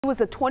He was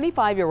a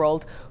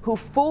 25-year-old who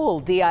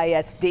fooled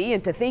DISD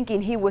into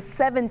thinking he was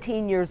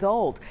 17 years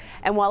old.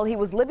 And while he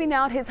was living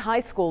out his high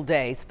school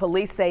days,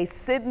 police say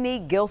Sidney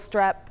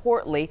Gilstrap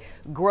Portley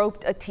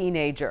groped a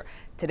teenager.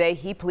 Today,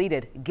 he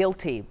pleaded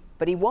guilty,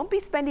 but he won't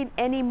be spending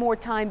any more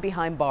time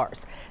behind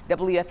bars.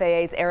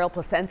 WFAA's Ariel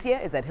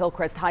Placencia is at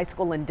Hillcrest High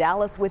School in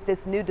Dallas with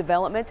this new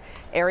development.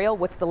 Ariel,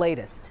 what's the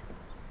latest?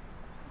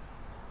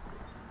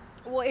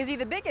 Well, Izzy,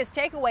 the biggest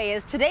takeaway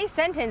is today's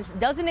sentence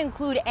doesn't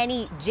include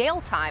any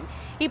jail time.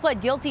 He pled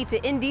guilty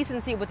to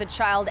indecency with a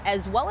child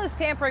as well as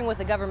tampering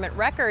with a government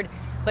record,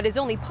 but his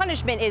only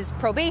punishment is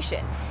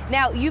probation.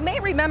 Now, you may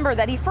remember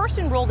that he first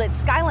enrolled at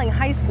Skyline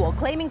High School,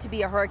 claiming to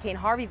be a Hurricane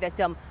Harvey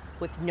victim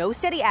with no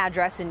steady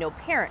address and no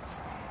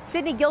parents.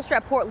 Sidney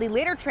Gilstrap Portley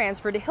later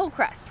transferred to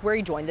Hillcrest, where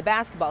he joined the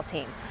basketball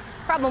team.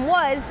 Problem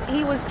was,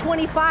 he was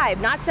 25,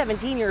 not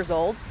 17 years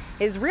old.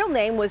 His real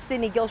name was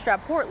Sidney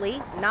Gilstrap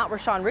Portley, not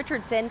Rashawn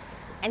Richardson,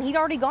 and he'd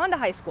already gone to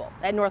high school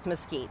at North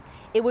Mesquite.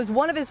 It was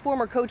one of his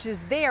former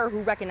coaches there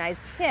who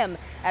recognized him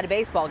at a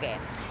baseball game.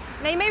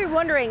 Now, you may be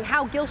wondering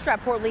how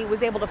Gilstrap Portley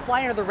was able to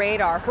fly under the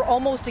radar for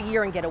almost a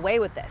year and get away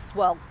with this.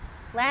 Well,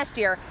 last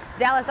year,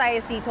 Dallas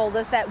ISD told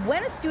us that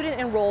when a student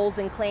enrolls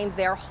and claims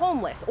they are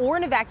homeless or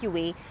an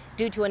evacuee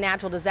due to a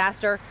natural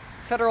disaster,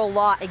 federal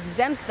law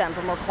exempts them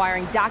from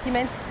requiring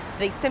documents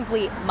they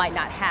simply might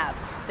not have.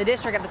 The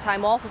district at the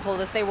time also told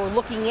us they were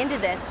looking into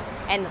this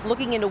and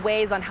looking into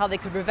ways on how they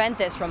could prevent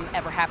this from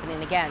ever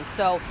happening again.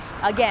 So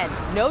again,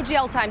 no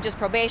jail time, just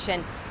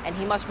probation, and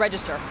he must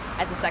register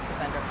as a sex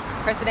offender.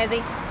 Chris and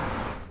Izzy.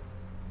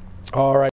 All right.